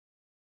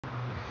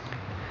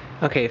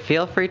Okay,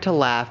 feel free to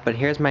laugh, but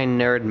here's my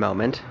nerd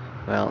moment.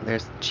 Well,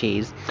 there's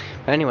cheese.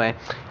 But anyway,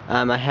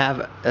 I have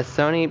a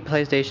Sony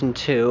PlayStation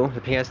 2.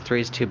 The PS3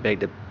 is too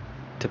big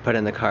to put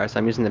in the car, so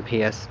I'm using the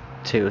PS2,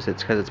 so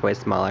it's because it's way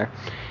smaller.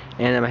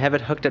 And I have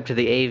it hooked up to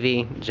the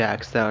AV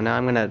jack, so now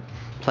I'm going to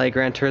play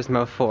Gran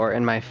Turismo 4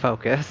 in my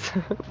Focus.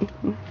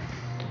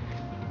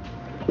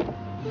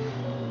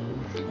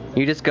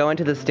 You just go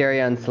into the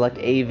stereo and select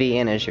AV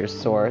in as your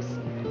source.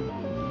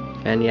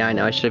 And yeah, I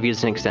know, I should have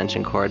used an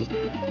extension cord.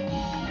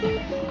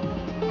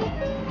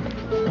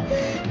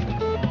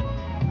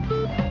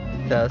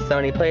 So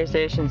Sony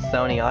PlayStation,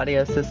 Sony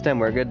audio system,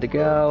 we're good to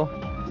go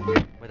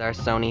with our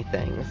Sony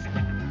things.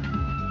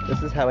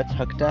 This is how it's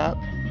hooked up.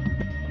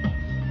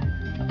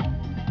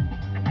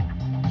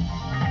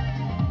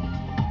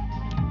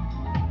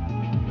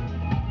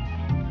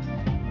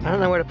 I don't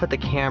know where to put the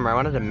camera. I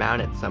wanted to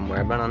mount it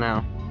somewhere, but I don't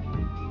know.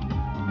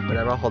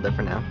 Whatever, I'll hold it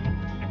for now.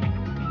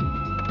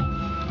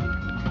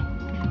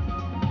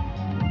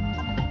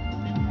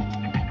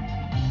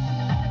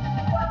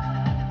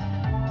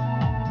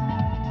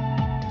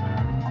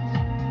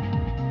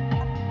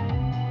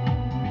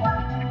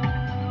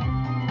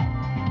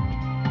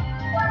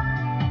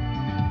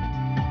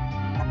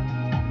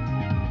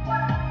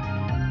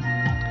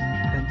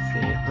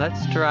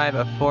 Let's drive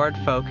a Ford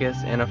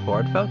Focus in a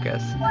Ford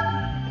Focus.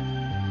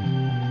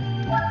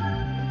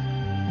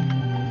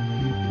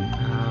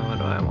 What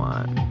do I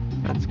want?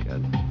 That's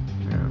good.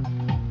 Yeah.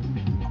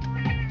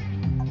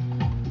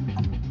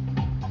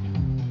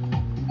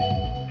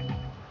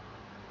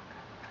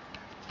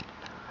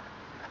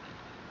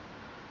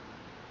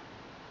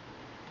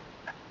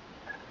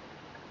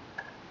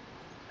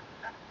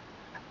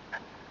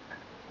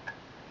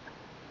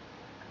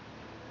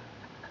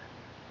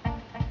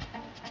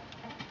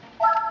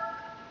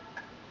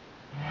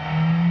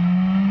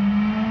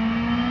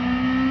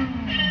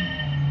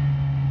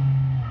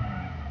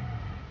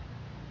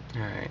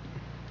 Alright.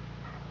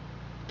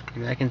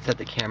 Maybe I can set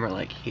the camera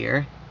like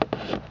here.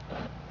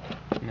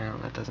 No,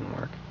 that doesn't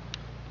work.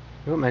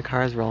 Ooh, my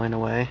car is rolling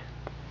away.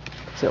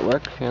 Does it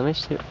work? Here, let me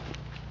see.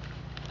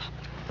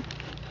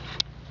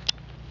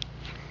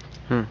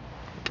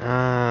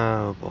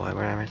 Oh boy,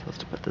 where am I supposed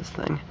to put this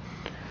thing?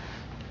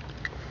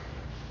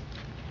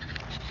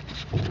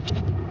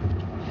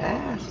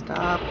 Ah,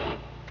 stop.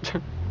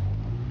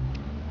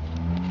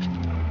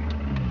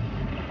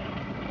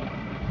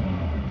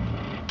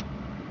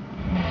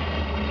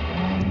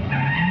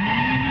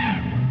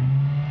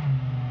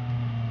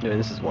 Doing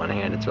this is one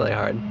hand, it's really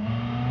hard.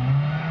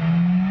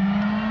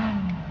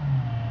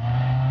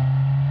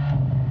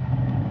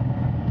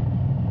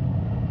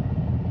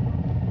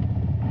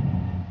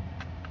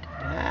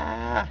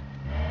 Ah.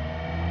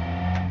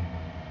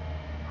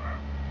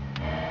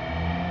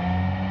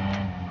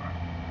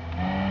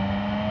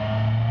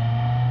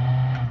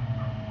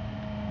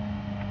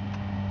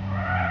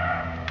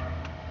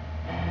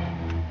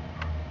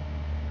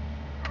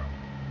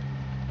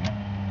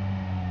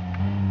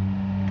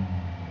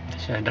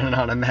 Should have done it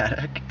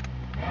automatic.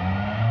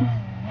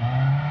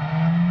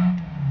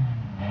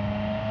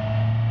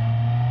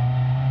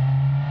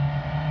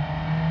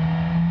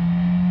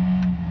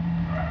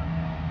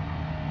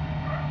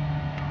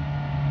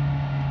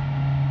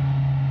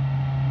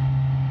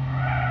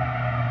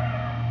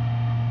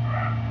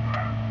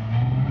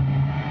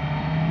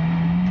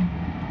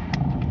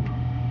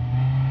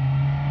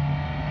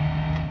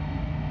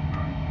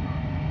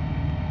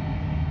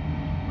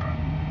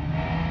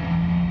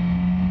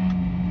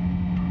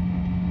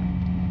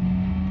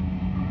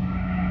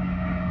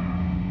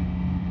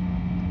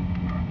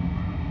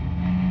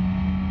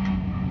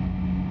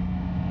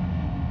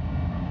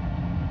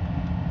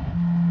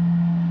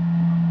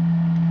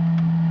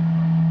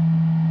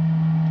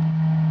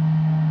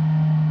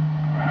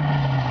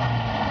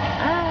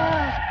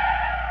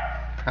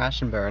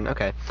 Crash and burn.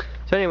 Okay.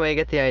 So anyway, you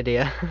get the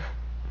idea.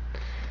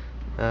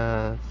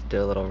 Let's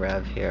do a little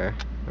rev here.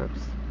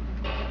 Oops.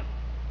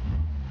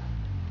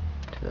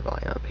 Turn the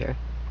volume up here.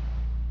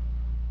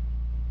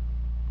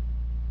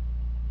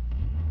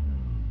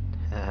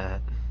 Oh,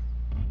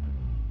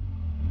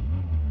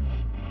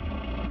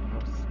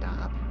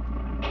 stop.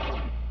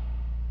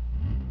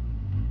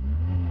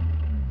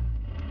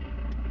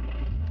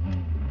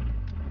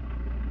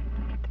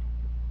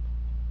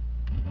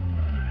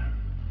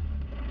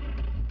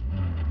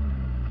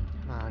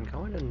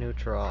 Go into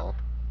neutral.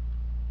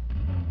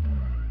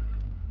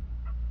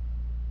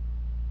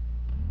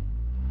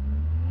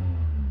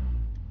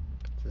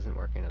 This isn't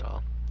working at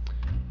all.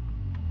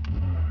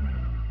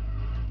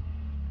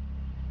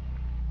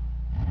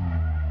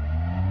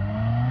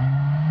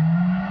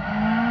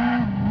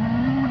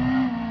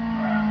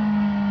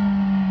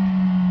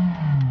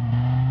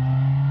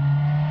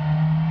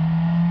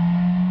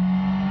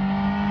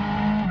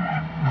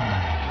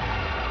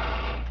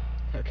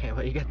 Okay,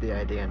 well, you get the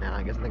idea now.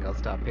 I think I'll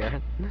stop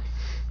here.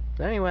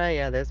 But anyway,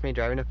 yeah, there's me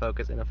driving a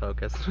Focus in a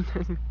Focus.